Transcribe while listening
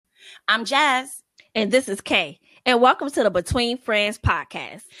I'm Jazz. And this is Kay. And welcome to the Between Friends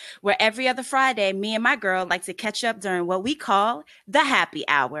podcast, where every other Friday, me and my girl like to catch up during what we call the happy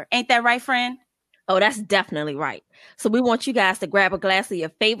hour. Ain't that right, friend? Oh, that's definitely right. So we want you guys to grab a glass of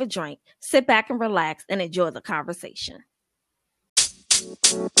your favorite drink, sit back and relax, and enjoy the conversation.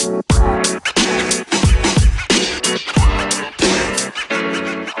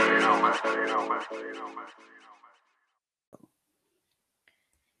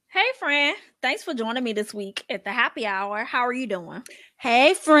 Hey, friend. Thanks for joining me this week at the happy hour. How are you doing?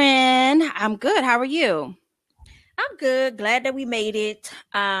 Hey, friend. I'm good. How are you? I'm good. Glad that we made it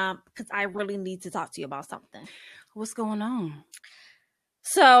because I really need to talk to you about something. What's going on?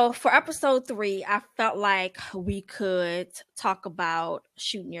 So for episode 3, I felt like we could talk about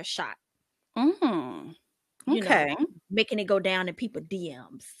shooting your shot. Okay. You know, making it go down in people's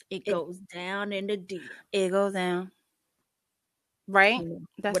DMs. It goes down in the DM. It goes down. Right?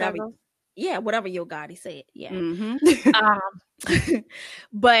 That's whatever. Yeah, whatever your Gotti said. Yeah. Mm-hmm.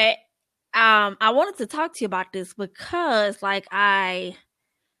 But I wanted to talk to you about this because, like, I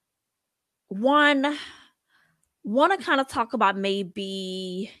want to kind of talk about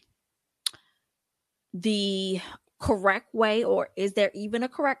maybe the correct way, or is there even a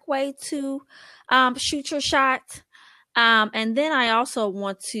correct way to shoot your shot? And then I also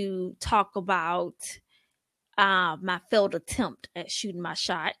want to talk about my failed attempt at shooting my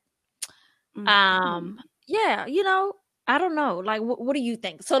shot. Yeah, you know, I don't know. Like, what do you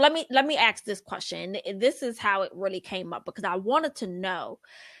think? So let me ask this question. This is how it really came up because I wanted to know,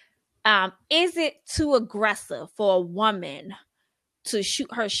 is it too aggressive for a woman to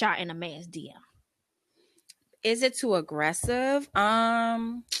shoot her shot in a man's DM? Is it too aggressive?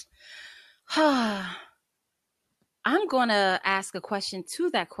 I'm going to ask a question to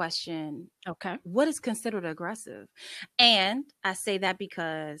that question. Okay. What is considered aggressive? And I say that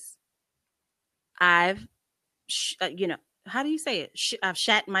because I've, how do you say it? I've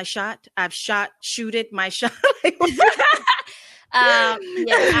shot my shot. I've shooted my shot. I've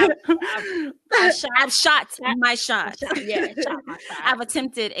shot my shot. Shot my shot. I've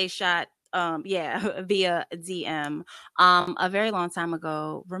attempted a shot. Via DM. A very long time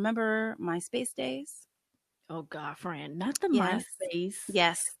ago. Remember MySpace days? Oh God, friend, not the yes. MySpace.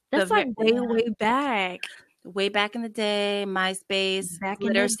 Yes, that's like way back. Way back in the day, MySpace, back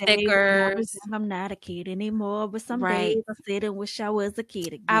glitter stickers. I'm not a kid anymore, but some days I sit and wish I was a kid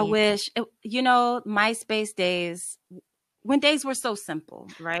again. I wish, MySpace days, when days were so simple,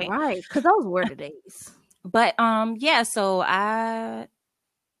 right? Right, because those were the days. But so I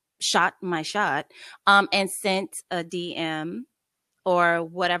shot my shot and sent a DM or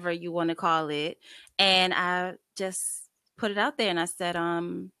whatever you want to call it, and I just put it out there and I said,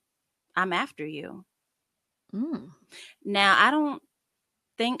 I'm after you. Now, I don't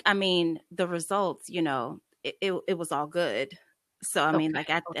think, the results, it was all good. So, I mean, I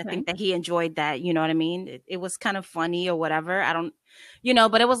think that he enjoyed that, you know what I mean? It was kind of funny or whatever. I don't,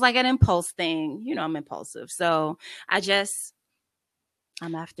 but it was like an impulse thing. I'm impulsive. So I'm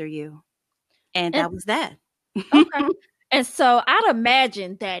after you. And that was that. Okay. And so I'd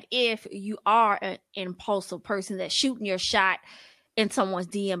imagine that if you are an impulsive person, that shooting your shot in someone's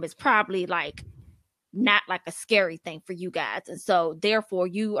DM is probably like not like a scary thing for you guys. And so therefore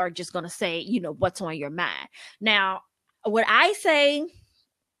you are just going to say, what's on your mind. Now, would I say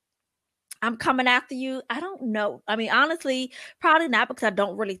I'm coming after you? I don't know. I mean, honestly, probably not, because I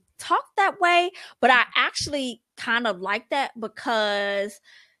don't really talk that way, but I actually kind of like that because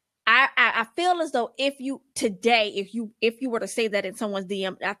I feel as though if you were to say that in someone's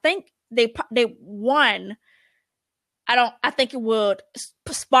DM, I think I think it would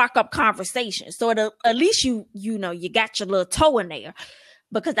spark up conversation. So at least you got your little toe in there,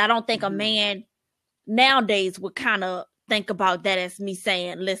 because I don't think a man nowadays would kind of think about that as me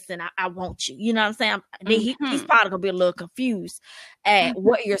saying, listen, I want you. You know what I'm saying? He's probably gonna be a little confused at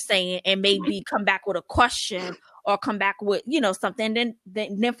what you're saying and maybe come back with a question or come back with, something.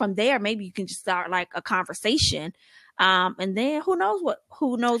 Then from there, maybe you can just start like a conversation. And then who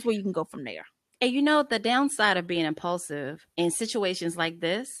knows where you can go from there. And the downside of being impulsive in situations like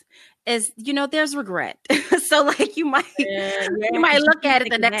this is, there's regret. So like you might look at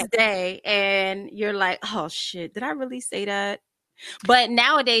it the next day and you're like, oh shit, did I really say that? But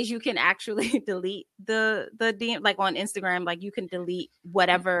nowadays you can actually delete the DM, like on Instagram, like you can delete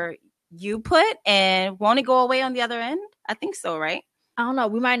whatever you put and won't it go away on the other end? I think so, right? I don't know.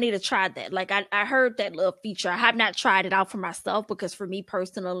 We might need to try that. Like I heard that little feature. I have not tried it out for myself because for me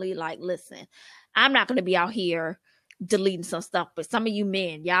personally, like, listen, I'm not going to be out here deleting some stuff, but some of you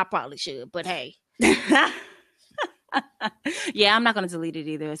men, y'all probably should. But hey, Yeah, I'm not gonna delete it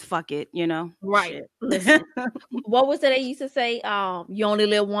either. It's fuck it, you know. Right. Shit. Listen, what was it they used to say? You only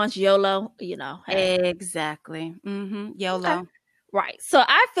live once, YOLO. You know. Hey. Exactly. Okay. YOLO. Right. So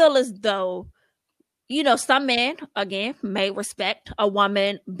I feel as though, you know, some men again may respect a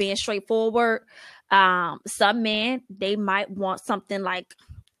woman being straightforward. Some men, they might want something like,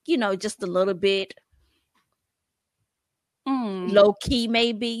 you know, just a little bit low key,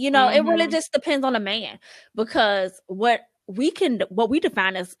 maybe. You know, it really just depends on the man, because what we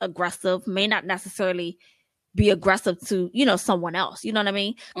define as aggressive may not necessarily be aggressive to, you know, someone else. You know what I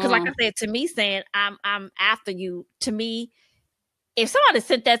mean? Because like I said, to me, saying I'm after you, to me, if somebody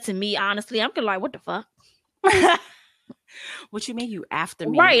sent that to me, honestly, I'm gonna like, what the fuck? What you mean you after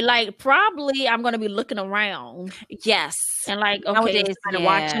me? Right, like probably I'm gonna be looking around. Yes. And like, okay, nowadays, somebody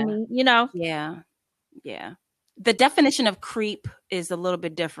watching me, you know? Yeah. The definition of creep is a little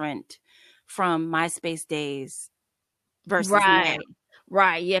bit different from MySpace days versus now.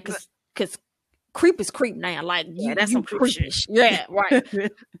 Right, yeah, because creep is creep now. Like, that's some creep shit. Yeah,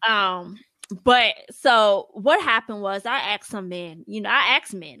 right. But so what happened was I asked some men, you know, I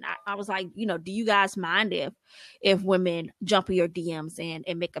was like, you know, do you guys mind if women jump in your DMs and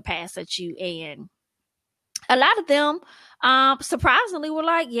make a pass at you? And a lot of them surprisingly were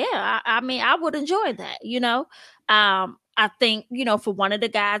like, yeah, I mean, I would enjoy that, you know. I think, you know, for one of the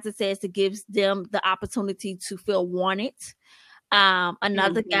guys, it says it gives them the opportunity to feel wanted.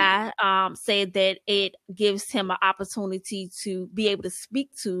 Another guy said that it gives him an opportunity to be able to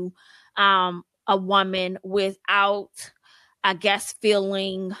speak to a woman without, I guess,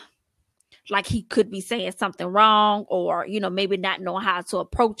 feeling like he could be saying something wrong, or, you know, maybe not knowing how to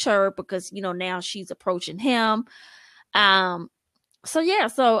approach her because, you know, now she's approaching him. So yeah,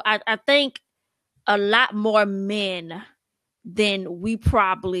 so I think a lot more men than we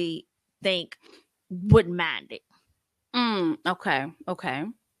probably think wouldn't mind it. Okay.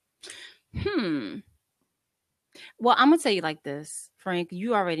 Well, I'm gonna tell you like this, Frank.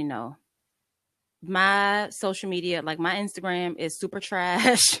 You already know my social media, like my Instagram, is super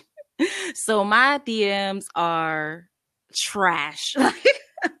trash. So my DMs are trash.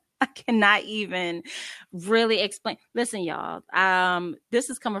 I cannot even really explain. Listen, y'all. This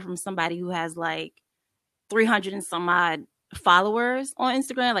is coming from somebody who has like 300 and some odd followers on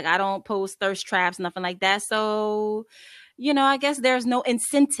Instagram. Like, I don't post thirst traps, nothing like that. So, you know, I guess there's no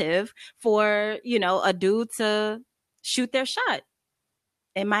incentive for, you know, a dude to shoot their shot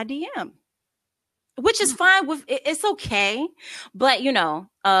in my DM, which is fine. With it's okay, but you know,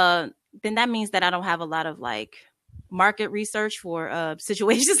 then that means that I don't have a lot of like market research for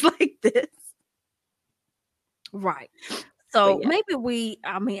situations like this. Right. So maybe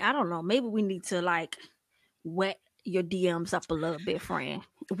I don't know, maybe we need to like wet your DMs up a little bit, friend.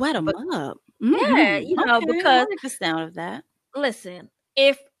 Wet them up. Yeah, you know, because I like the sound of that. Listen,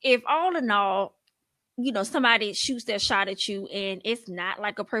 if all in all, you know, somebody shoots their shot at you and it's not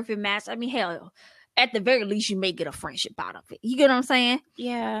like a perfect match, I mean, hell, at the very least, you may get a friendship out of it. You get what I'm saying?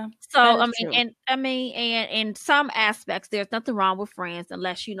 Yeah. So in some aspects, there's nothing wrong with friends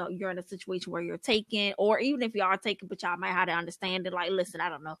unless, you know, you're in a situation where you're taken, or even if you are taken, but y'all might have to understand it. Like, listen, I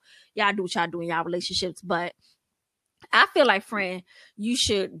don't know, y'all do what y'all do in y'all relationships, but I feel like, friend, you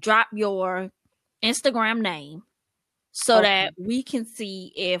should drop your Instagram name so that we can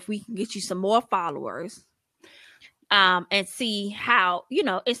see if we can get you some more followers, and see how, you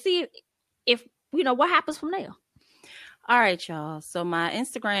know, and see if you know what happens from there. All right, y'all. So my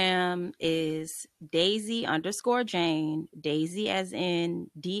Instagram is Daisy_Jane. Daisy as in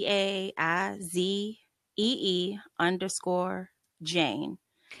DAIZEE _Jane.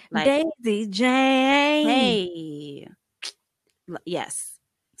 Like, Daisy Jane. Hey. Yes.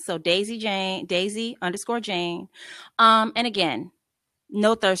 So Daisy_Jane. And again,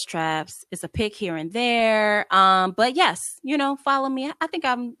 no thirst traps. It's a pic here and there. But yes, you know, follow me. I think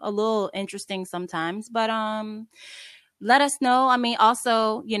I'm a little interesting sometimes, but let us know. I mean,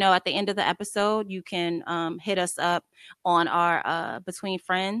 also, you know, at the end of the episode, you can hit us up on our Between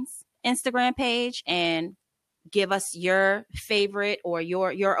Friends Instagram page and give us your favorite or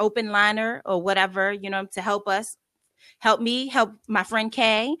your open liner or whatever, you know, to help us, help me, help my friend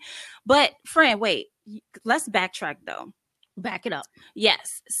Kay. But friend, wait, let's backtrack though. Back it up.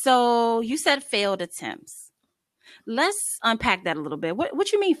 Yes. So you said failed attempts. Let's unpack that a little bit.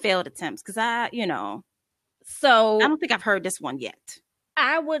 What you mean failed attempts? Because so I don't think I've heard this one yet.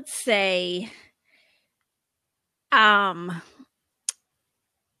 I would say,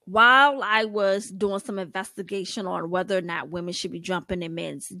 while I was doing some investigation on whether or not women should be jumping in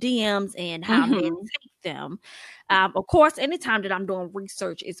men's DMs and how men take them, of course, anytime that I'm doing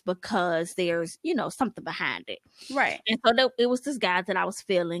research, it's because there's, something behind it. Right. And so it was this guy that I was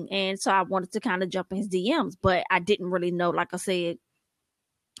feeling. And so I wanted to kind of jump in his DMs, but I didn't really know, like I said,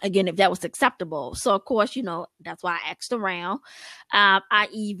 again, if that was acceptable. So, of course, that's why I asked around. I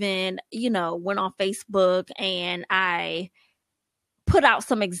even, went on Facebook and I put out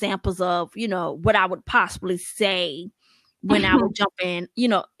some examples of, what I would possibly say when I would jump in,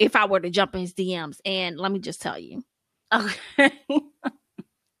 if I were to jump in his DMs. And let me just tell you. Okay.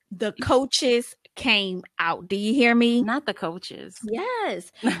 The coaches came out. Do you hear me? Not the coaches.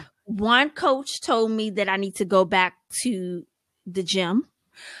 Yes. One coach told me that I need to go back to the gym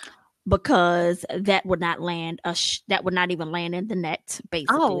because that would not land that would not even land in the net,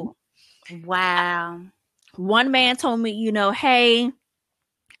 basically. Oh, wow. One man told me, hey,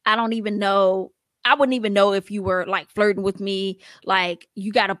 I don't even know. I wouldn't even know if you were like flirting with me. Like,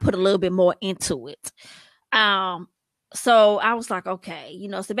 you got to put a little bit more into it. So I was like, okay,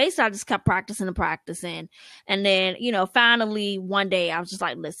 so basically I just kept practicing. And then, finally one day I was just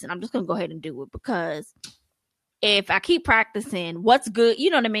like, listen, I'm just going to go ahead and do it, because if I keep practicing, what's good, you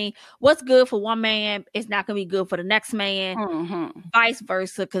know what I mean? What's good for one man is not going to be good for the next man, vice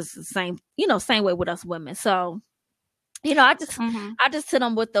versa. Cause the same way with us women. So, I just hit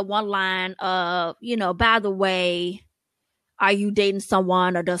them with the one line of, by the way, are you dating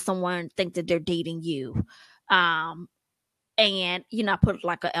someone, or does someone think that they're dating you? And, I put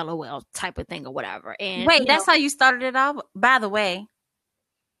like a LOL type of thing or whatever. And wait, that's how you started it off? By the way.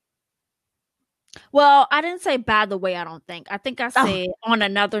 Well, I didn't say by the way, I don't think. I think I said on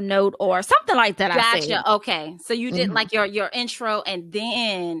another note or something like that. Gotcha. I said. Okay. So you did like your intro, and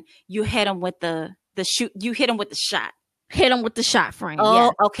then you hit him with the shoot. You hit him with the shot. Hit him with the shot frame. Oh,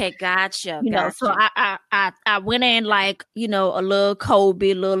 yeah. Okay. Gotcha. So I went in like, a little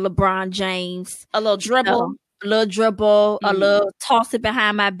Kobe, a little LeBron James, a little dribble, a little toss it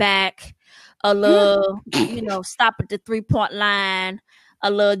behind my back, a little, stop at the 3-point line,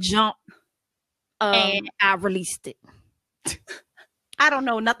 a little jump. And I released it. I don't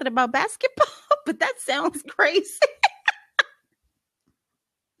know nothing about basketball, but that sounds crazy.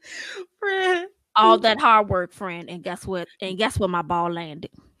 Friend. All that hard work, friend, and guess what? My ball landed.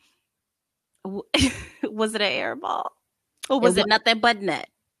 Was it an air ball, or was it nothing but net?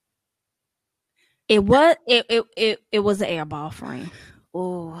 It was. It was an air ball, friend.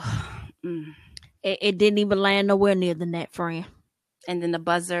 Oh, it didn't even land nowhere near the net, friend. And then the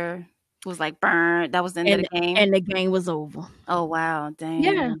buzzer was like burn. That was the end of the game, and the game was over. Oh wow, dang.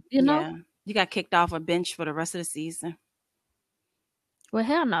 Yeah, Yeah. You got kicked off a bench for the rest of the season. Well,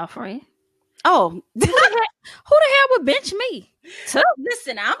 hell no, friend. Oh, who the hell would bench me?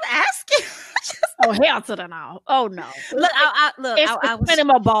 Listen, I'm asking. Oh, hell to the no. Oh no. Look, I was putting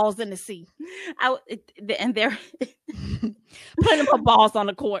more balls in the sea. And they're putting more balls on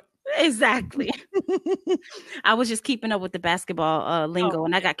the court. Exactly. I was just keeping up with the basketball lingo,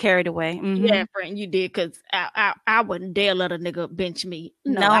 and I got carried away. Yeah, friend, you did, because I wouldn't dare let a nigga bench me.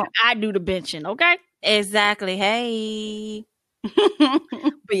 No. I do the benching, okay? Exactly. Hey.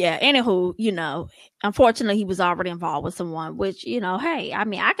 But yeah, anywho, unfortunately he was already involved with someone, which, hey, I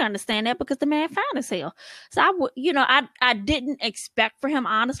mean, I can understand that because the man fine as hell. So I would, I didn't expect for him,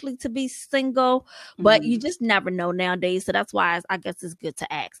 honestly, to be single, but you just never know nowadays. So that's why I guess it's good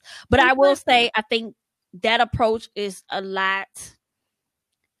to ask. But I will say, I think that approach is a lot.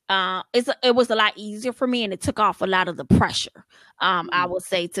 It was a lot easier for me, and it took off a lot of the pressure. I would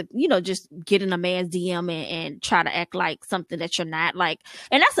say to, just get in a man's DM and try to act like something that you're not, like,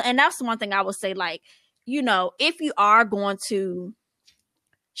 and that's one thing I would say, like, if you are going to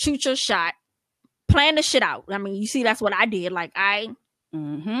shoot your shot, plan the shit out. I mean, you see, that's what I did. Like, I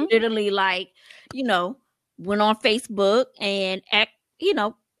literally, like, went on Facebook and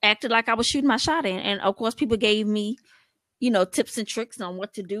acted like I was shooting my shot in. And of course, people gave me, tips and tricks on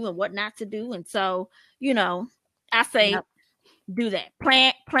what to do and what not to do. And so, I say, do that.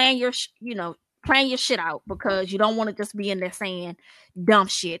 Plan your shit out, because you don't want to just be in there saying dumb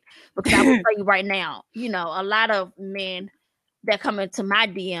shit. Because I will tell you right now, a lot of men that come into my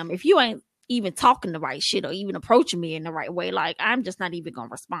DM, if you ain't even talking the right shit or even approaching me in the right way, like, I'm just not even going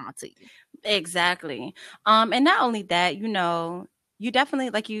to respond to you. Exactly. And not only that, you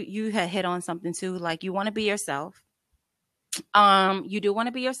definitely, like, you had hit on something too, like, you want to be yourself. You do want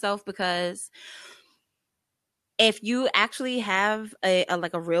to be yourself, because if you actually have a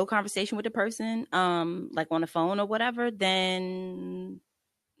real conversation with the person, like on the phone or whatever, then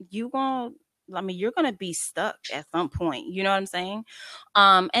you gonna I mean, you're going to be stuck at some point. You know what I'm saying?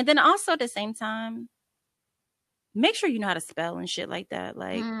 And then also at the same time, make sure you know how to spell and shit like that.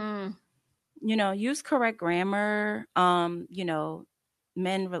 Like, you know, use correct grammar. You know,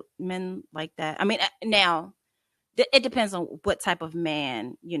 men like that. I mean, now it depends on what type of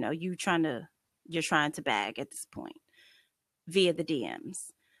man, you know, you're trying to bag at this point via the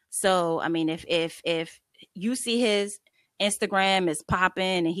DMs. So, I mean, if you see his Instagram is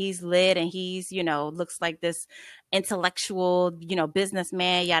popping and he's lit and he's, you know, looks like this intellectual, you know,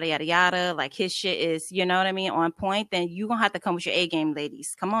 businessman, yada, yada, yada, like his shit is, you know what I mean, on point, then you're going to have to come with your A game,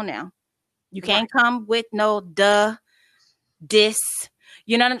 ladies. Come on now. You can't come with no dis.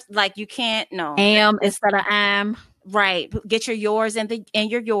 You know what I'm like? You can't, no. Am instead of am. Right. Get your yours and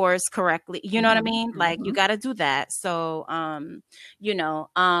your yours correctly. You know what I mean? Like you got to do that. So, you know,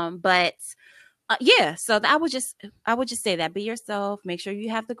 but yeah, so I would just say that, be yourself, make sure you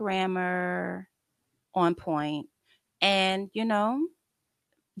have the grammar on point, and, you know,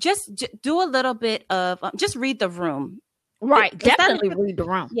 just do a little bit of, just read the room. Right. Definitely read the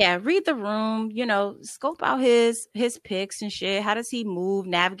room. Yeah. Read the room, you know, scope out his pics and shit. How does he move,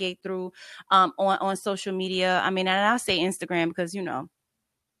 navigate through, on social media? I mean, and I'll say Instagram because, you know,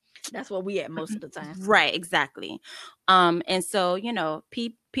 that's what we at most of the time. Right. Exactly. And so, you know,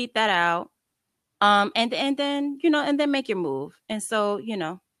 peep that out. And then, you know, and then make your move. And so, you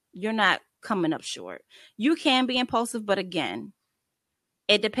know, you're not coming up short. You can be impulsive, but again,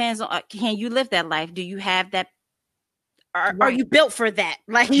 it depends on, can you live that life? Do you have that? Are you built for that?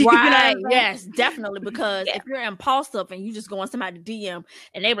 Like, right. You know what I mean? Yes, definitely. Because if you're impulsive and you just go on somebody DM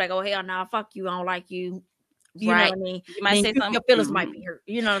and they be like, oh, hell no, fuck you, I don't like you. You know what I mean? You might say something. Your feelings might be hurt.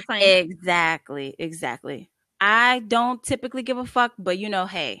 You know what I'm saying? Exactly. I don't typically give a fuck, but, you know,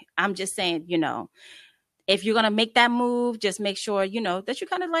 hey, I'm just saying, you know, if you're going to make that move, just make sure, you know, that you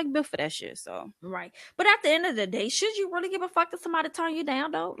kind of like built for that shit. So, right. But at the end of the day, should you really give a fuck that somebody turn you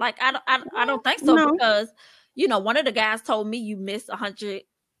down though? Like, I don't think so. No. Because, you know, one of the guys told me you miss 100%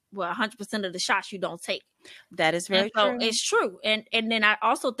 of the shots you don't take. That is very true. So it's true. And then I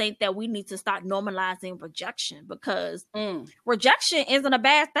also think that we need to start normalizing rejection, because rejection isn't a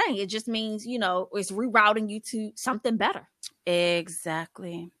bad thing. It just means, you know, it's rerouting you to something better.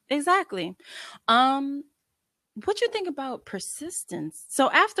 Exactly. What you think about persistence?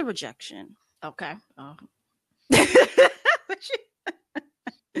 So after rejection. Okay.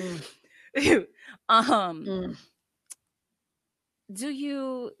 Do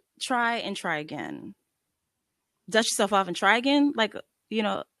you try again? Dust yourself off and try again, like, you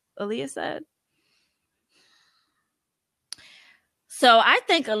know, Aaliyah said? So I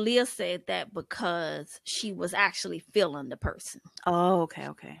think Aaliyah said that because she was actually feeling the person. Oh, okay.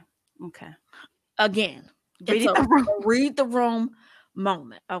 Again, read the room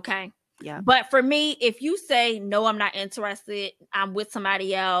moment, okay? Yeah. But for me, if you say, no, I'm not interested, I'm with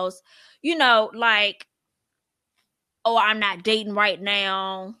somebody else, you know, like, oh, I'm not dating right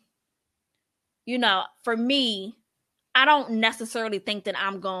now. You know, for me, I don't necessarily think that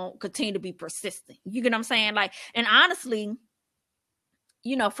I'm going to continue to be persistent. You get what I'm saying? Like, and honestly,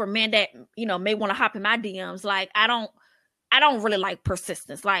 you know, for men that, you know, may want to hop in my DMs, like, I don't really like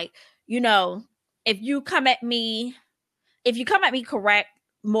persistence. Like, you know, if you come at me correct,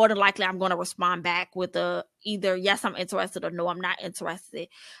 more than likely I'm going to respond back with either yes, I'm interested, or no, I'm not interested.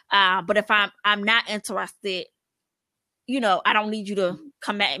 But if I'm not interested, you know, I don't need you to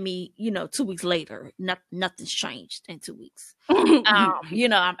come at me, you know, 2 weeks later. Nothing's changed in 2 weeks. You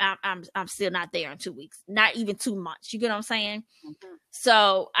know, I'm still not there in 2 weeks, not even 2 months. You get what I'm saying? Mm-hmm.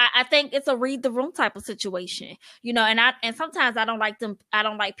 So I think it's a read the room type of situation, you know, and sometimes I don't like them. I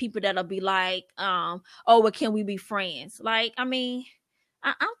don't like people that'll be like, oh, well, can we be friends? Like, I mean,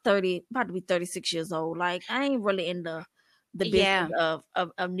 I'm 30, about to be 36 years old. Like, I ain't really in the business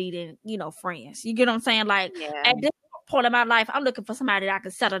of needing, you know, friends. You get what I'm saying? Like, at this point in my life, I'm looking for somebody that I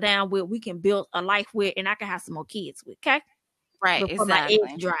can settle down with, we can build a life with, and I can have some more kids with. Okay, right? Before exactly.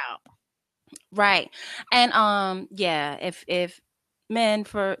 My age drop. Right, and yeah, if men,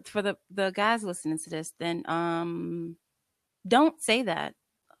 for the guys listening to this, then don't say that.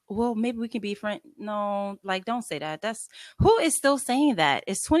 Well, maybe we can be friends. No, like, don't say that. That's, who is still saying that?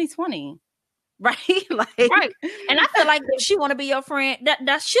 It's 2020. Right? Like, right. And I feel like if she want to be your friend,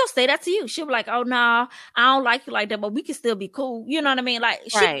 that she'll say that to you. She'll be like, oh, no, I don't like you like that, but we can still be cool. You know what I mean? Like,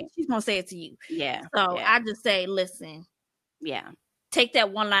 she's going to say it to you. Yeah. So I just say, listen. Yeah. Take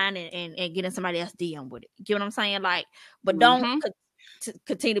that one line and get in somebody else DM with it. You get what I'm saying? Like, but don't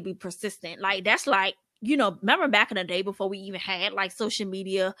continue to be persistent. Like, that's like, you know, remember back in the day before we even had like social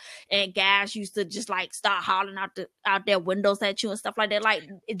media, and guys used to just like start hollering out their windows at you and stuff like that. Like,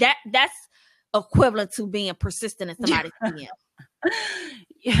 that's equivalent to being persistent in somebody's DM.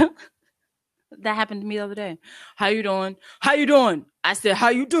 Yeah. That happened to me the other day. How you doing? How you doing? I said, how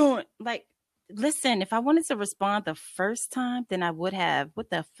you doing? Like, listen, if I wanted to respond the first time, then I would have. What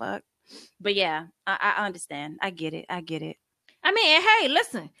the fuck? But yeah, I understand. I get it. I get it. I mean, and hey,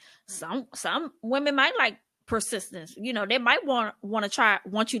 listen, some women might like persistence. You know, they might want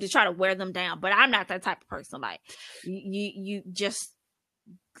you to try to wear them down, but I'm not that type of person. Like, you just,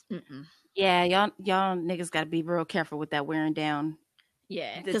 yeah, y'all niggas got to be real careful with that wearing down.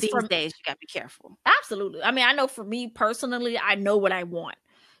 Yeah, these days you got to be careful. Absolutely. I mean, I know for me personally, I know what I want.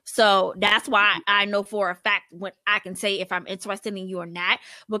 So that's why I know for a fact when I can say if I'm interested in you or not.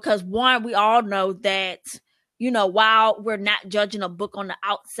 Because one, we all know that, you know, while we're not judging a book on the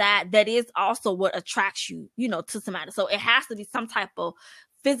outside, that is also what attracts you, you know, to somebody. So it has to be some type of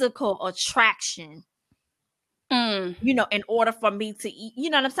physical attraction, you know, in order for me to eat, you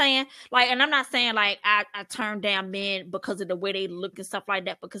know what I'm saying? Like, and I'm not saying like I turn down men because of the way they look and stuff like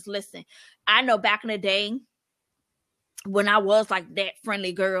that. Because listen, I know back in the day when I was like that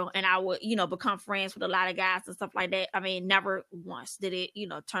friendly girl and I would, you know, become friends with a lot of guys and stuff like that. I mean, never once did it, you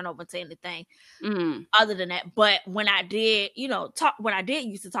know, turn over to anything other than that. But when I did, you know, when I did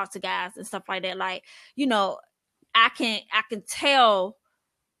used to talk to guys and stuff like that, like, you know, I can tell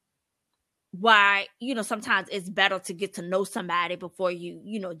why, you know, sometimes it's better to get to know somebody before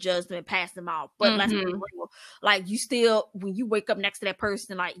you know, judge them and pass them off. But let's be real, like, you still, when you wake up next to that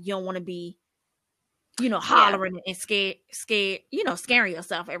person, like, you don't want to be, you know, hollering and scared, you know, scaring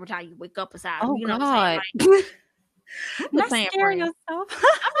yourself every time you wake up beside them. You know what I'm saying? Like, not scaring yourself.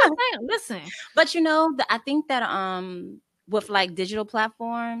 I'm not saying, listen. But you know, I think that with like digital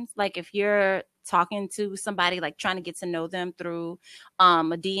platforms, like if you're talking to somebody, like trying to get to know them through a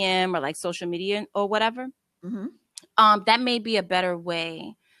DM or like social media or whatever, that may be a better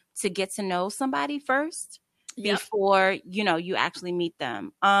way to get to know somebody first before, you know, you actually meet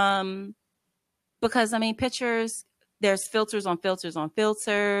them. Because I mean, pictures, there's filters on filters on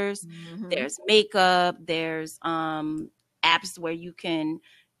filters. There's makeup. There's apps where you can,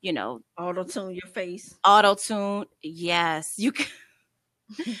 you know, auto-tune your face. Auto-tune, yes. You can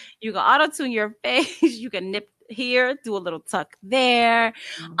you can auto-tune your face. You can nip here, do a little tuck there.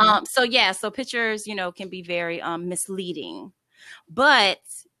 So yeah, so pictures, you know, can be very misleading. But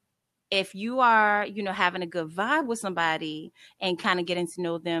if you are, you know, having a good vibe with somebody and kind of getting to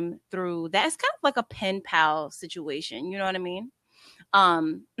know them through that, it's kind of like a pen pal situation. You know what I mean?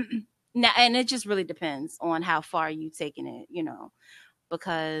 Now, and it just really depends on how far you taking it, you know,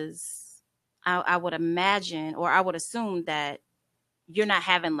 because I would imagine, or I would assume that you're not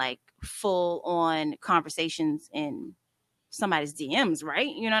having like full on conversations in somebody's DMs, right?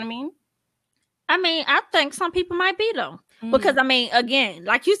 You know what I mean? I mean, I think some people might be though. Because I mean, again,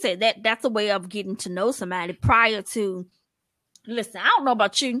 like you said, that's a way of getting to know somebody prior to, listen, I don't know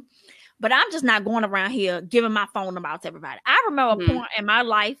about you, but I'm just not going around here giving my phone number out to everybody. I remember a point in my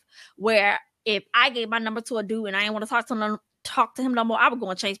life where if I gave my number to a dude and I didn't want to talk to him no more, I would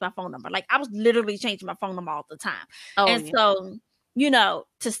go and change my phone number. Like, I was literally changing my phone number all the time. So, you know,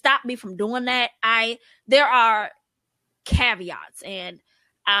 to stop me from doing that, there are caveats and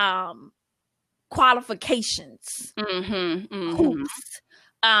qualifications, hoops,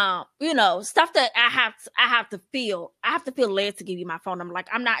 you know, stuff that I have to feel led to give you my phone number. Like,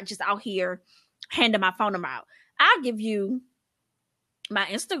 I'm not just out here handing my phone number out. I'll give you my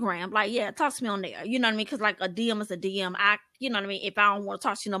Instagram. Like, yeah, talk to me on there. You know what I mean? Because like a DM is a DM. You know what I mean? If I don't want to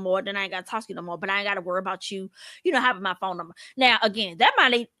talk to you no more, then I ain't got to talk to you no more. But I ain't got to worry about you, you know, having my phone number. Now, again, that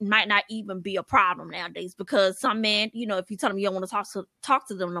might not even be a problem nowadays, because some men, you know, if you tell them you don't want to talk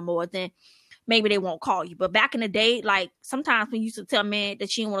to them no more, then maybe they won't call you. But back in the day, like, sometimes when you used to tell men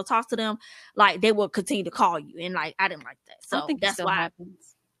that you didn't want to talk to them, like, they will continue to call you. And like, I didn't like that. So I think that's why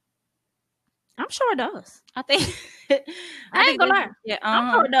happens. I'm sure it does. I think I ain't gonna lie. Yeah,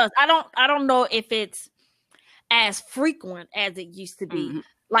 I'm sure it does. I don't know if it's as frequent as it used to be.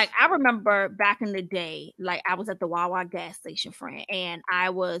 Like, I remember back in the day, like, I was at the Wawa gas station, friend, and I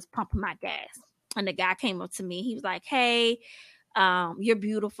was pumping my gas. And the guy came up to me. He was like, "Hey, you're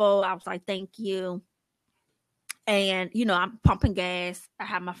beautiful." I was like, "Thank you." And, you know, I'm pumping gas. I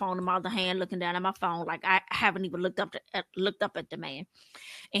have my phone in my other hand, looking down at my phone. Like, I haven't even looked up at the man.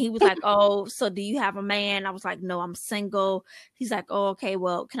 And he was like, "Oh, so do you have a man?" I was like, "No, I'm single." He's like, "Oh, okay,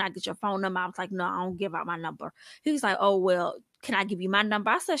 well, can I get your phone number?" I was like, "No, I don't give out my number." He was like, "Oh, well, can I give you my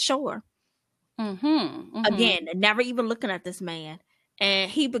number?" I said, "Sure." Again, never even looking at this man.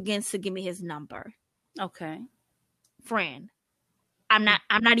 And he begins to give me his number. Okay. Friend, I'm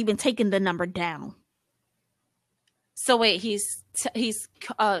not even taking the number down. So wait, he's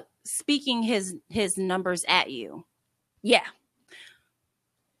speaking his numbers at you. Yeah.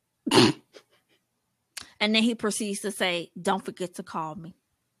 And then he proceeds to say, "Don't forget to call me."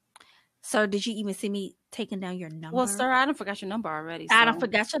 Sir, did you even see me taking down your number? Well, sir, I don't forgot your number already. I don't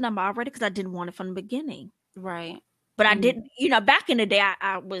forgot your number already because I didn't want it from the beginning. Right. But I didn't, back in the day,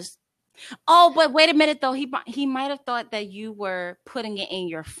 I was. Oh, but wait a minute though. He might have thought that you were putting it in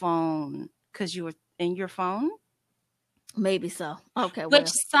your phone because you were in your phone. Maybe so. Okay. Which,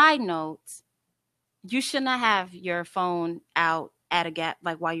 side note, you should not have your phone out at a gas,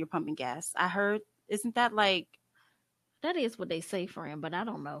 like while you're pumping gas. I heard, isn't that like? That is what they say, friend, but I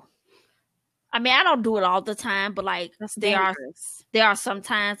don't know. I mean, I don't do it all the time, but like there are some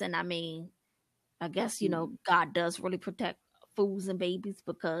times, and I mean, I guess God does really protect fools and babies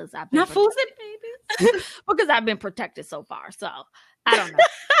because I've been not fools and babies because I've been protected so far. So I don't know.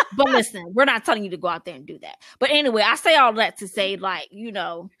 But listen, we're not telling you to go out there and do that. But anyway, I say all that to say, like,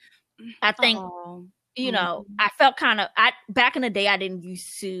 I think I felt kind of back in the day I didn't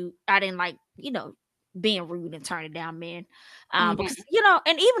like being rude and turning down men because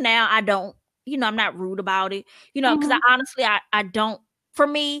and even now I don't. I'm not rude about it, because I honestly, I don't, for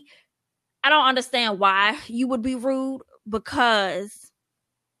me, I don't understand why you would be rude because,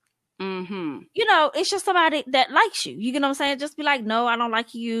 it's just somebody that likes you. You know what I'm saying? Just be like, no, I don't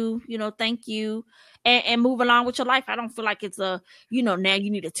like you, thank you. And move along with your life. I don't feel like it's now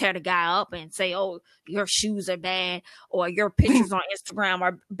you need to tear the guy up and say, oh, your shoes are bad or your pictures on Instagram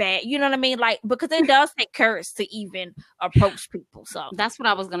are bad. You know what I mean? Like, because it does take courage to even approach people. So that's what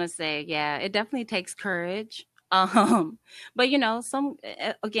I was going to say. Yeah, it definitely takes courage. But some,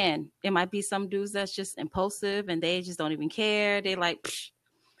 again, it might be some dudes that's just impulsive and they just don't even care. They like,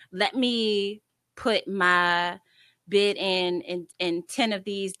 let me put my bid in 10 of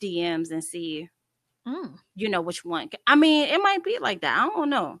these DMs and see which one. I mean, it might be like that. I don't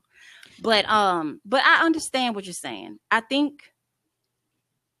know. But I understand what you're saying. I think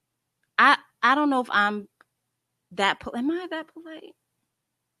I don't know if I'm that am I that polite?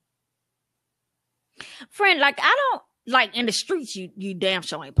 Friend, like I don't like in the streets you damn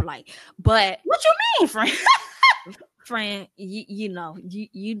sure ain't polite. But what you mean, friend? Friend,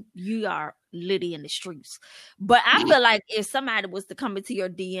 you are litty in the streets. But I feel like if somebody was to come into your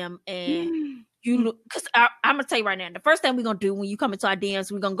DM and you look, because I'm gonna tell you right now, the first thing we're gonna do when you come into our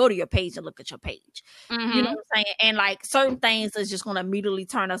DMs, we're gonna go to your page and look at your page. You know what I'm saying? And like certain things is just gonna immediately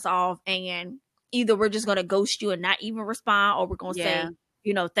turn us off, and either we're just gonna ghost you and not even respond, or we're gonna say,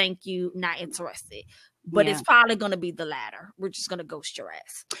 thank you, not interested. But it's probably gonna be the latter. We're just gonna ghost your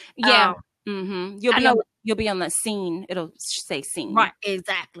ass. Yeah. You'll be on the scene. It'll say scene. Right,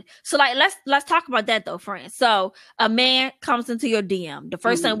 exactly. So like let's talk about that though, friends. So a man comes into your DM. The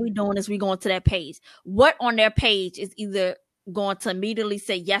first thing we're doing is we going to that page. What on their page is either going to immediately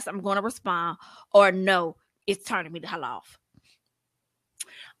say, yes, I'm going to respond, or no, it's turning me the hell off?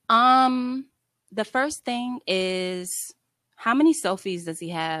 The first thing is, how many selfies does he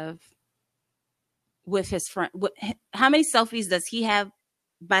have with his friend? How many selfies does he have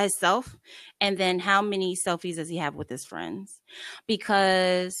by himself, and then how many selfies does he have with his friends?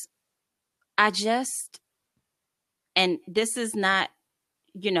 Because and this is not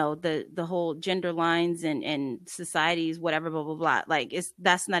the whole gender lines and societies, whatever, blah blah blah, like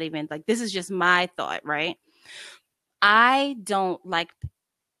that's not even like, this is just my thought, right? I don't like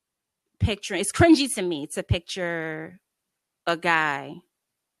picturing, it's cringy to me to picture a guy,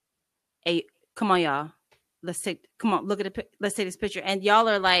 come on y'all, let's take this picture, and y'all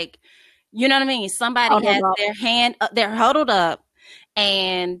are like, you know what I mean? Somebody has their hand up, they're huddled up,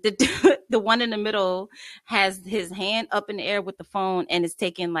 and the one in the middle has his hand up in the air with the phone and is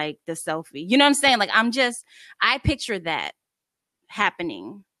taking like the selfie. You know what I'm saying? Like I picture that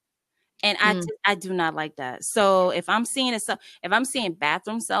happening, and I do not like that. So if I'm seeing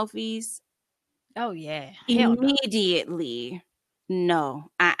bathroom selfies, oh yeah, immediately,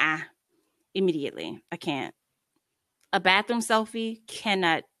 no, immediately, I can't. A bathroom selfie,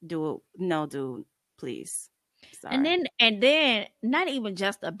 cannot do it. No, dude, please. Sorry. And then not even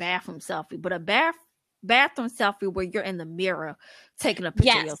just a bathroom selfie, but a bathroom selfie where you're in the mirror taking a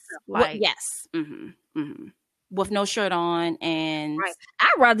picture of yourself. Like, yes. With no shirt on, and right.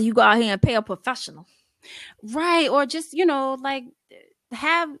 I'd rather you go out here and pay a professional. Right. Or just, like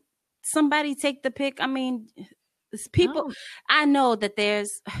have somebody take the pic. I mean, people, I know that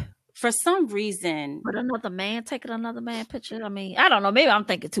there's, for some reason, but another man taking another man picture. I mean, I don't know. Maybe I'm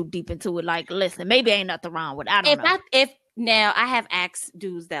thinking too deep into it. Like, listen, maybe ain't nothing wrong with it. I don't know. Now I have asked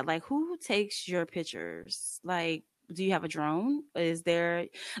dudes that, like, who takes your pictures? Like, do you have a drone? Is there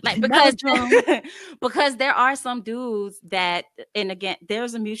like, because because there are some dudes that, and again,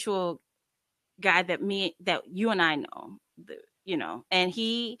 there's a mutual guy that you and I know, you know, and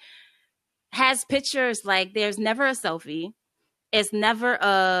he has pictures like there's never a selfie. It's never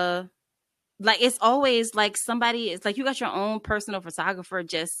a, like, it's always like somebody, it's like you got your own personal photographer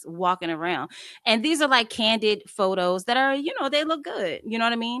just walking around. And these are like candid photos that are, you know, they look good. You know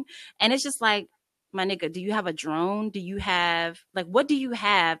what I mean? And it's just like, my nigga, do you have a drone? Do you have, like, what do you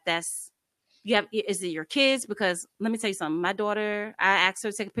have is it your kids? Because let me tell you something. My daughter, I asked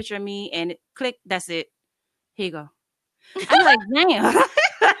her to take a picture of me and click, that's it. Here you go. I'm like, damn.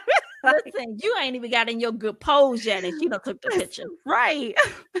 Listen, you ain't even got in your good pose yet and you done took the picture. Right.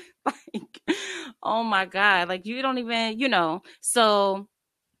 Like, oh my God. Like, you don't even, you know. So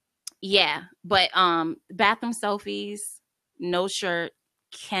yeah. But bathroom selfies, no shirt,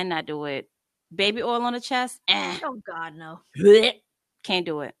 cannot do it. Baby oil on the chest, oh God, no. Can't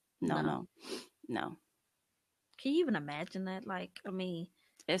do it. No. Can you even imagine that? Like, I mean,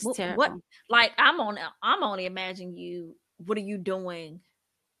 it's terrible. What, like, I'm only imagining you, what are you doing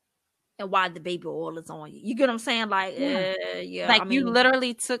and why the baby oil is on you? You get what I'm saying? Like, yeah. Like, I mean, you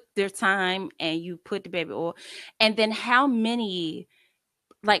literally took their time and you put the baby oil. And then how many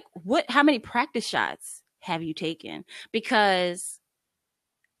practice shots have you taken? Because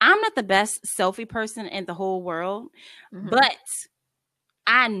I'm not the best selfie person in the whole world, but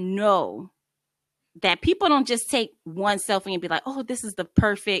I know that people don't just take one selfie and be like, oh, this is the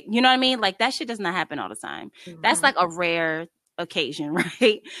perfect, you know what I mean? Like, that shit does not happen all the time. That's like a rare occasion,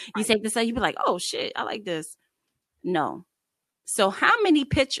 right? You take this out, you be like, oh shit, I like this. No. So how many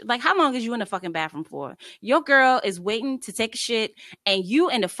pictures, like, how long is you in the fucking bathroom for? Your girl is waiting to take a shit and you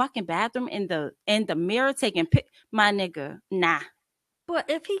in the fucking bathroom in the mirror taking my nigga, nah. But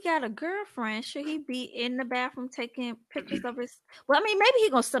if he got a girlfriend, should he be in the bathroom taking pictures of his? Well, I mean, maybe he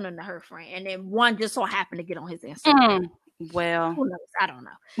gonna send them to her friend, and then one just so happened to get on his Instagram. Well, who knows? I don't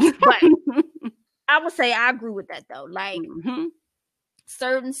know. But I would say I agree with that though. Like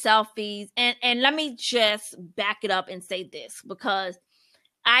certain selfies, and let me just back it up and say this, because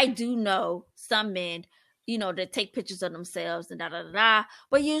I do know some men, you know, that take pictures of themselves and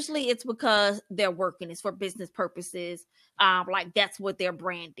but usually it's because they're working. It's for business purposes. Like, that's what their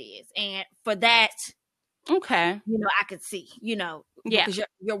brand is, and for that, okay, you know, I could see, you know, because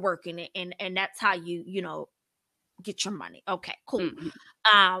you're working it, and that's how you know, get your money. Okay, cool.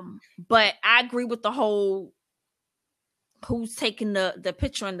 But I agree with the whole who's taking the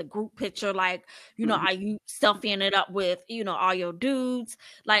picture in the group picture. Like, you know, are you selfieing it up with, you know, all your dudes?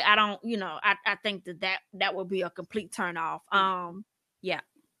 Like, I don't, you know, I think that would be a complete turn off. Yeah.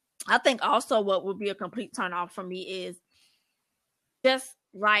 I think also what would be a complete turn off for me is just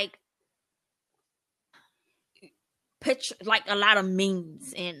like picture, like a lot of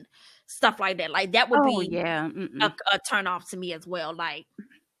memes and stuff like that. Like, that would be a turn off to me as well. Like,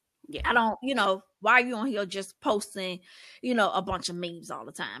 I don't, you know, why are you on here just posting, you know, a bunch of memes all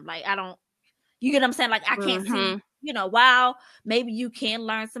the time? Like, I don't, you get what I'm saying? Like, I can't see, you know, while maybe you can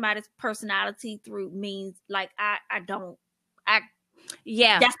learn somebody's personality through memes, like, that's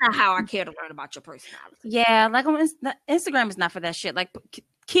not how I care to learn about your personality. Yeah, like, Instagram is not for that shit. Like,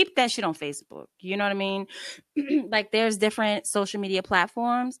 keep that shit on Facebook. You know what I mean? Like, there's different social media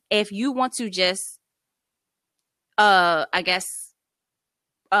platforms. If you want to just, I guess,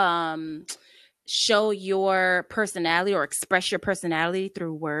 show your personality or express your personality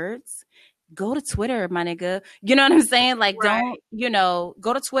through words, go to Twitter, my nigga. You know what I'm saying? Like, don't, you know,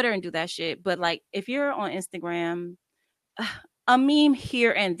 go to Twitter and do that shit. But like, if you're on Instagram, a meme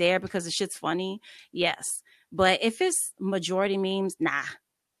here and there because the shit's funny, yes. But if it's majority memes, nah.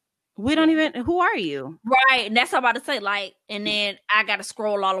 We don't even, who are you? Right. And that's what I'm about to say. Like, and then I got to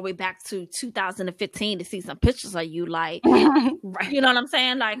scroll all the way back to 2015 to see some pictures of you. Like, right. You know what I'm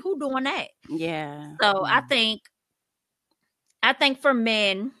saying? Like, who doing that? Yeah. So I think for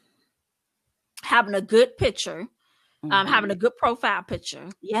men, having a good picture, having a good profile picture.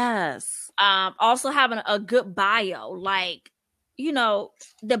 Yes. Also having a good bio. Like, you know,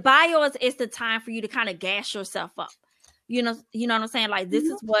 the bio is the time for you to kind of gas yourself up. You know what I'm saying? Like, this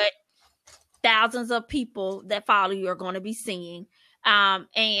is what thousands of people that follow you are going to be seeing.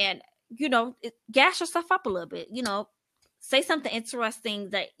 And, you know, gas yourself up a little bit, you know, say something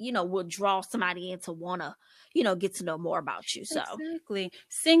interesting that, you know, will draw somebody in to want to, you know, get to know more about you. So exactly.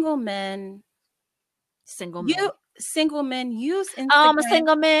 Single men use Instagram. I'm a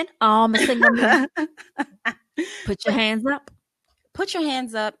single man. I'm a single man. Put your hands up. Put your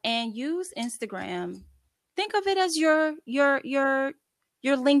hands up and use Instagram. Think of it as your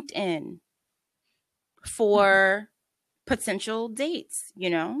LinkedIn for potential dates, you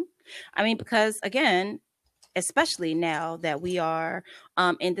know? I mean, because again, especially now that we are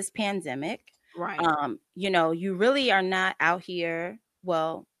in this pandemic, Right. you know, you really are not out here.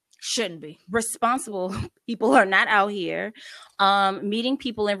 Well, Shouldn't be. responsible people are not out here meeting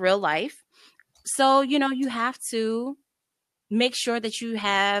people in real life. So, you know, you have to make sure that you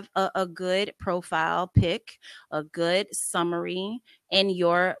have a good profile pic, a good summary in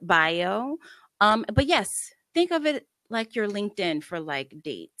your bio. But yes, think of it like your LinkedIn for like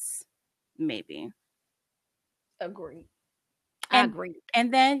dates, maybe. Agreed. I And agree.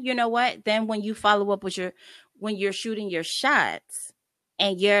 and then you know what? Then when you follow up with when you're shooting your shots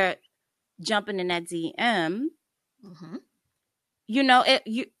and you're jumping in that DM, Mm-hmm. you know,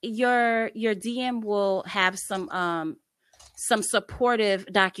 your DM will have some supportive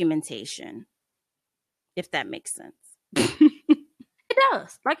documentation, if that makes sense. It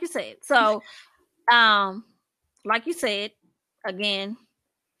does, like you said. So, like you said, again,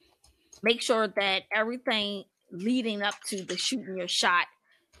 make sure that everything leading up to the shooting your shot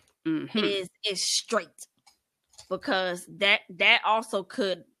Mm-hmm. is straight, because that also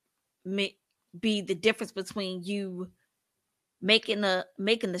could be the difference between you making the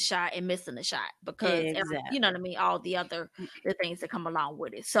shot and missing the shot, because you know what I Exactly. mean, all the things that come along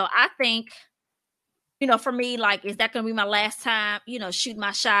with it. So I think, for me, like, is that gonna be my last time, shoot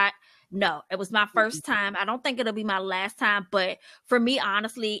my shot? No, it was my first time. I don't think it'll be my last time. But for me,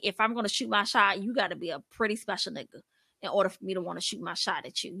 honestly, if I'm gonna shoot my shot, you got to be a pretty special nigga in order for me to want to shoot my shot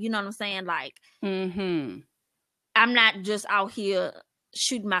at you. You know what I'm saying? Like, Mm-hmm. I'm not just out here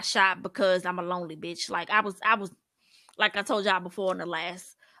shooting my shot because I'm a lonely bitch. Like, I was like I told y'all before in the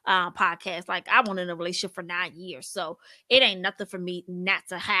last podcast, like, I wanted a relationship for 9 years, so it ain't nothing for me not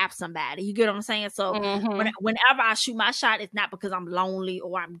to have somebody. You get what I'm saying? So Mm-hmm. whenever I shoot my shot, it's not because I'm lonely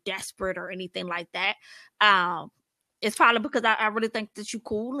or I'm desperate or anything like that. It's probably because I really think that you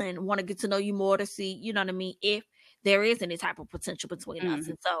cool and want to get to know you more, to see, you know what I mean, if there is any type of potential between us. Mm-hmm.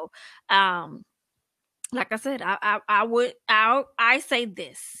 And so, like I said, I say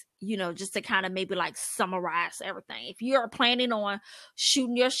this, just to kind of maybe like summarize everything. If you're planning on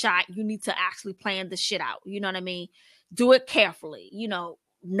shooting your shot, you need to actually plan the shit out. You know what I mean? Do it carefully.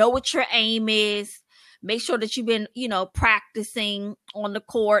 Know what your aim is. Make sure that you've been, practicing on the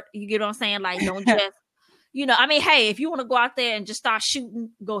court. You get what I'm saying? Like, don't just, I mean, hey, if you want to go out there and just start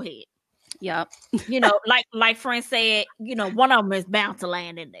shooting, go ahead. Yep. Like friends said, one of them is bound to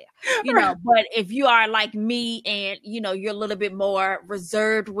land in there, but if you are like me and, you're a little bit more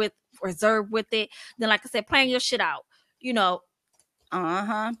reserved with it, then, like I said, plan your shit out, Be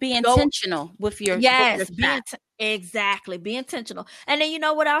go. intentional with your Yes, shot. exactly. Be intentional. And then, you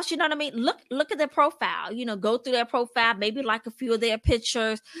know what else? You know what I mean? Look at their profile. Go through their profile, maybe like a few of their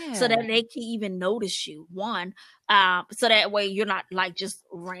pictures, so Yeah. that they can even notice you. One, so that way you're not like just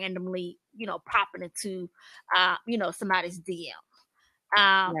randomly, popping into somebody's DM.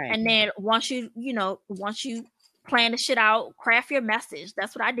 Right. And then once you plan the shit out, craft your message.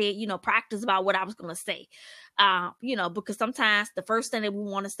 That's what I did, practice about what I was gonna say. Because sometimes the first thing that we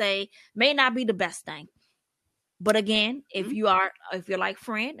want to say may not be the best thing. But again, if you're like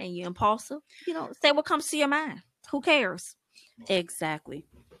friend and you're impulsive, say what comes to your mind. Who cares? Exactly.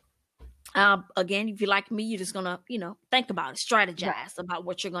 Again, if you're like me, you're just gonna, think about it, strategize Right. about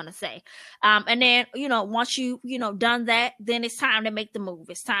what you're gonna say. And then, once you, done that, then it's time to make the move.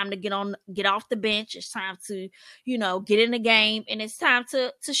 It's time to get off the bench. It's time to, get in the game, and it's time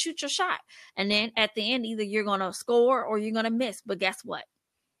to shoot your shot. And then at the end, either you're gonna score or you're gonna miss. But guess what?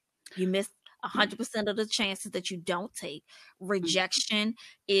 You missed 100% of the chances that you don't take. Rejection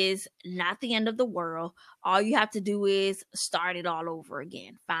is not the end of the world. All you have to do is start it all over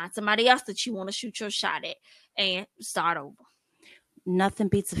again. Find somebody else that you want to shoot your shot at and start over. Nothing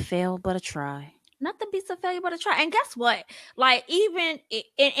beats a fail but a try. Nothing beats a failure but a try. And guess what? Like, even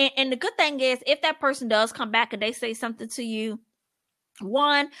and the good thing is, if that person does come back and they say something to you,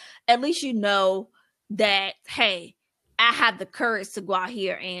 one, at least you know that, hey, I have the courage to go out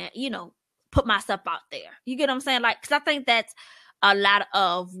here and, put myself out there. You get what I'm saying? Like, because I think that's a lot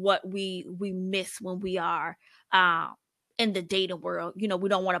of what we miss when we are in the dating world. We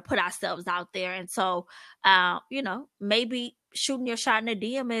don't want to put ourselves out there. And so, maybe shooting your shot in a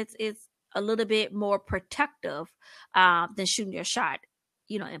DM is a little bit more protective than shooting your shot,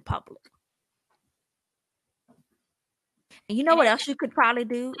 in public. And you know what else you could probably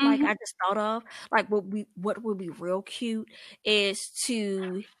do? Like, Mm-hmm. I just thought of, like, what would be real cute is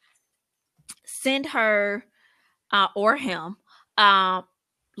to send her or him,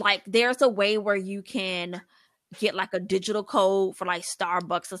 like, there's a way where you can get like a digital code for like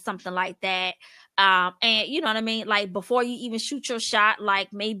Starbucks or something like that. And you know what I mean? Like before you even shoot your shot,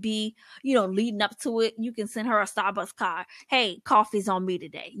 like maybe, you know, leading up to it, you can send her a Starbucks card. Hey, coffee's on me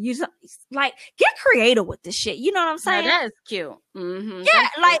today. Like get creative with this shit. You know what I'm saying? Now that is cute. Mm-hmm. Yeah,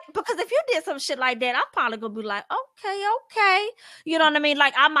 like because if you did some shit like that, I'm probably gonna be like, okay. You know what I mean?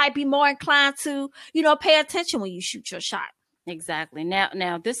 Like I might be more inclined to, you know, pay attention when you shoot your shot. Exactly.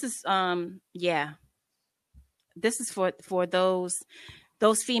 Now this is this is for those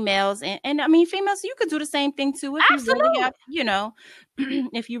females, and I mean females, you could do the same thing too if Absolutely. you really have, you know,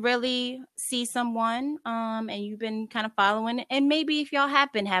 if you really see someone and you've been kind of following, and maybe if y'all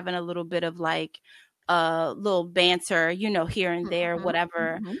have been having a little bit of like little banter, you know, here and there,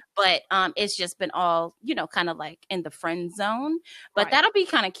 whatever, but it's just been all, you know, kind of like in the friend zone, but that'll be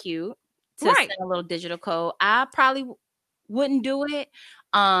kind of cute to send a little digital code. I probably wouldn't do it,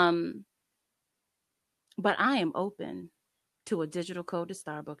 but I am open to a digital code to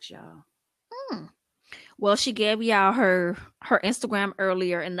Starbucks, y'all. Well, she gave y'all her Instagram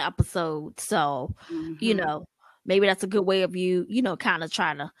earlier in the episode, so you know, maybe that's a good way of you know, kind of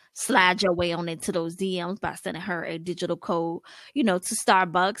trying to slide your way on into those DMs by sending her a digital code, you know, to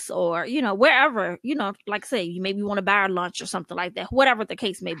Starbucks or, you know, wherever, you know, like I say, you maybe want to buy her lunch or something like that, whatever the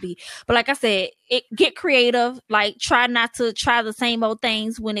case may be. But like I said, get creative, like try not to try the same old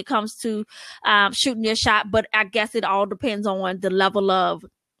things when it comes to shooting your shot. But I guess it all depends on the level of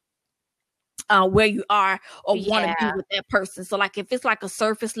where you are or want to be with that person. So like if it's like a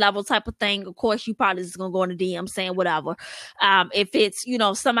surface level type of thing, of course you probably just gonna go in the DM saying whatever. If it's, you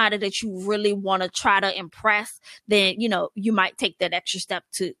know, somebody that you really want to try to impress, then, you know, you might take that extra step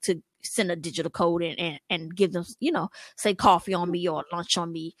to send a digital code and give them, you know, say coffee on me or lunch on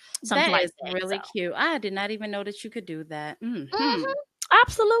me, something that like is that. Really cute. I did not even know that you could do that.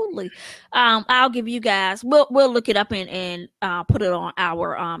 Absolutely. I'll give you guys, we'll look it up and put it on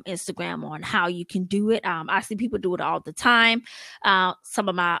our Instagram on how you can do it. I see people do it all the time. Some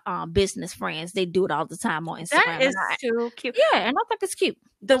of my business friends, they do it all the time on Instagram. That is too cute. Yeah, and I think it's cute.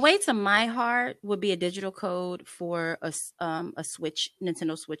 The way to my heart would be a digital code for a Switch,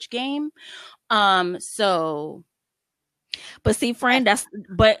 Nintendo Switch game. So, but see, friend,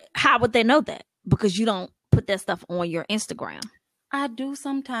 but how would they know that? Because you don't put that stuff on your Instagram. I do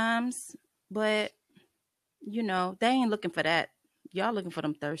sometimes, but you know, they ain't looking for that. Y'all looking for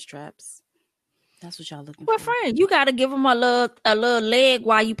them thirst traps. That's what y'all looking for. Well, friend, you got to give them a little leg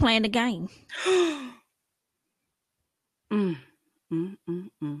while you playing the game.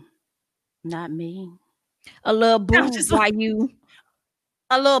 Not me. A little boob while you.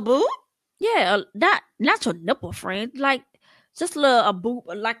 A little boob? Yeah, not your nipple, friend. Like just a boob,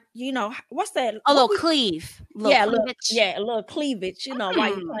 like, you know, what's that? A little cleave. A little cleavage. You know,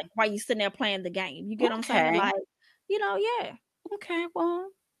 while you sitting there playing the game. You get what I'm saying? Like, you know, yeah. Okay, well,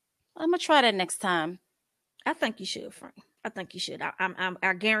 I'm gonna try that next time. I think you should, friend. I think you should.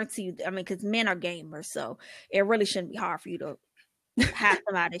 I guarantee you. I mean, because men are gamers, so it really shouldn't be hard for you to have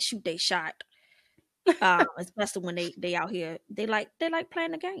somebody shoot their shot. Especially when they out here, they like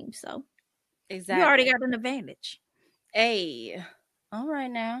playing the game. So exactly, you already got an advantage. Hey, all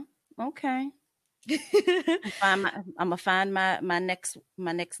right now, okay. I'm gonna find my next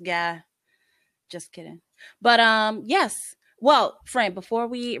guy. Just kidding, but yes. Well, friend, before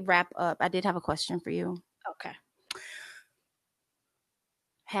we wrap up, I did have a question for you. Okay.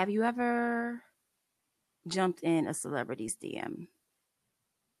 Have you ever jumped in a celebrity's DM?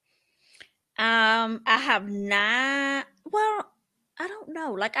 I have not. Well, I don't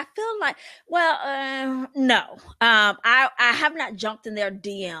know. Like, I feel like, no. I have not jumped in their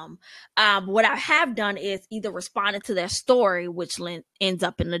DM. What I have done is either responded to their story, which ends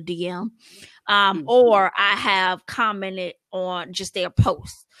up in the DM, or I have commented on just their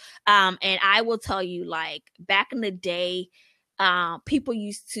post. And I will tell you, like, back in the day, people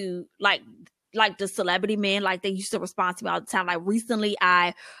used to like the celebrity men, like they used to respond to me all the time. Like recently,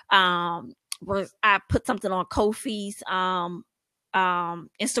 I put something on Kofi's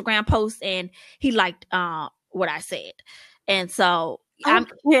Instagram post, and he liked what I said, and so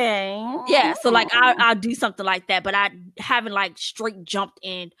yeah. So like I'll do something like that, but I haven't like straight jumped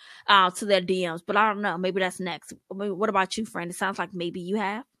in to their DMs. But I don't know. Maybe that's next. I mean, what about you, friend? It sounds like maybe you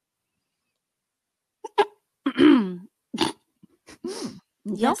have.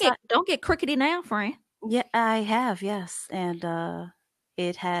 Don't get crickety now, friend. Yeah, I have, yes. And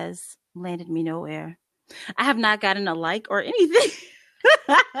it has landed me nowhere. I have not gotten a like or anything.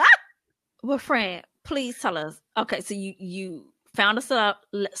 Well, friend, please tell us. Okay, so you found a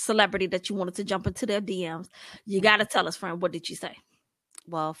celebrity that you wanted to jump into their DMs. You got to tell us, friend, what did you say?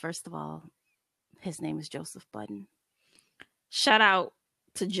 Well, first of all, His name is Joseph Budden. Shout out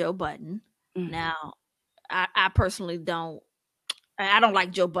to Joe Budden. Mm-hmm. Now, I personally don't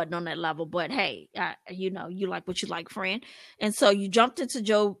like Joe Budden on that level, but hey, you like what you like, friend. And so you jumped into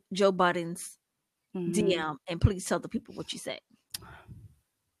Joe Budden's DM, and please tell the people what you said.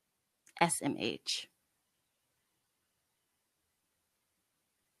 SMH.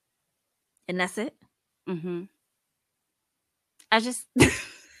 And that's it? Mm-hmm. I just...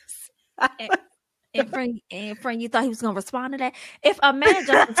 and friend, you thought he was going to respond to that? If a man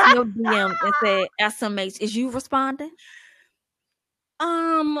jumped into your DM and said SMH, is you responding?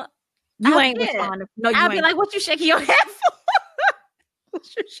 You ain't responding. No, I'll be like, what you shaking your head for? What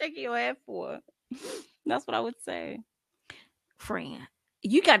you shaking your head for? That's what I would say. Friend,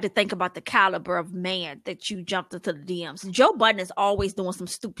 you got to think about the caliber of man that you jumped into the DMs. Joe Budden is always doing some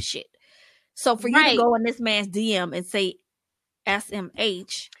stupid shit. So for you to go in this man's DM and say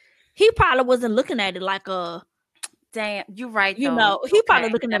SMH, he probably wasn't looking at it like a... Damn, you're right. You know, he probably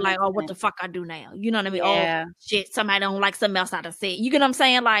looking at it like, oh, what the fuck I do now? You know what I mean? Yeah. Oh, shit, somebody don't like something else I done said. You get what I'm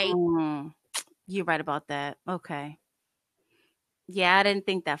saying? Like... You're right about that. Okay. Yeah, I didn't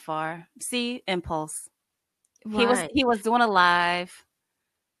think that far. See, impulse. Right. He was doing a live,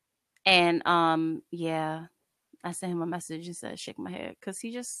 and yeah, I sent him a message and said, "Shake my head," because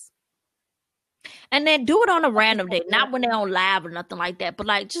he just. And then do it on a random day, not when they're on live or nothing like that, but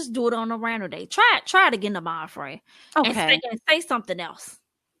like just do it on a random day. Try it again tomorrow, friend. Okay. And say something else.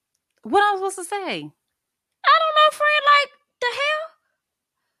 What I was supposed to say? I don't know, friend. Like the hell.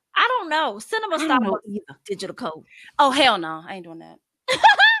 I don't know. Send them a digital code. Oh, hell no. I ain't doing that. I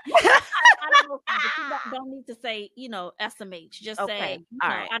don't know. You don't need to say, SMH. Just say, all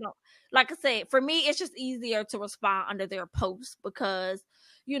right. I don't. Like I said, for me, it's just easier to respond under their posts because,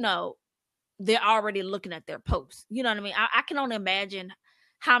 they're already looking at their posts. You know what I mean? I can only imagine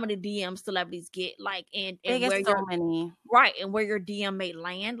how many DMs celebrities get, like, and where so many. Right, and where your DM may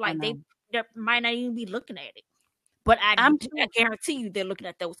land. Like, they might not even be looking at it. But I guarantee you they're looking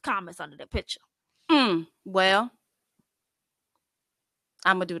at those comments under the picture. Well,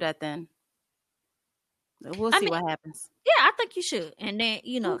 I'm going to do that then. We'll see what happens. Yeah, I think you should. And then,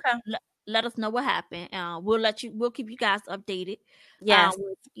 let us know what happened. We'll keep you guys updated. Yes.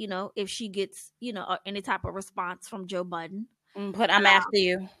 If she gets, any type of response from Joe Budden. But I'm after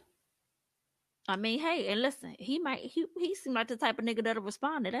you. I mean, hey, and listen, he seemed like the type of nigga that'll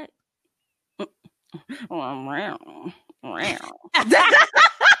respond to that. I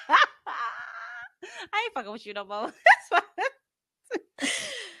ain't fucking with you no more.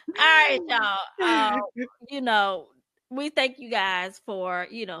 All right, y'all. We thank you guys for,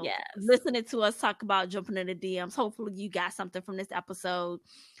 listening to us talk about jumping in the DMs. Hopefully you got something from this episode,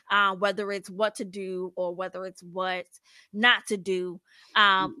 whether it's what to do or whether it's what not to do.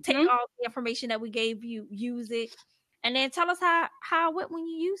 Take all the information that we gave you, use it, and then tell us how it went when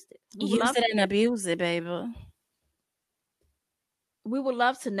you used it. Use it and abuse it, baby. We would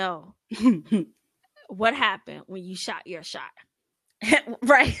love to know what happened when you shot your shot.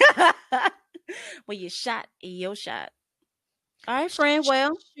 Right. When you shot your shot. All right, friend.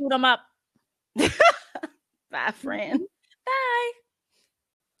 Well, shoot them up. Bye, friend. Bye.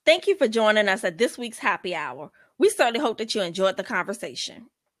 Thank you for joining us at this week's Happy Hour. We certainly hope that you enjoyed the conversation.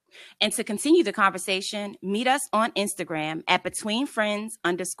 And to continue the conversation, meet us on Instagram at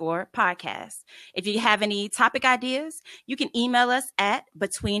betweenfriends_podcast. If you have any topic ideas, you can email us at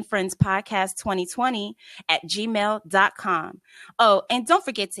betweenfriendspodcast2020@gmail.com. Oh, and don't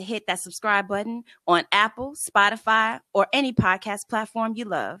forget to hit that subscribe button on Apple, Spotify, or any podcast platform you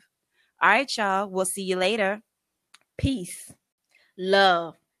love. All right, y'all. We'll see you later. Peace,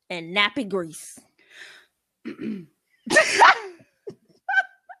 love, and nappy grease.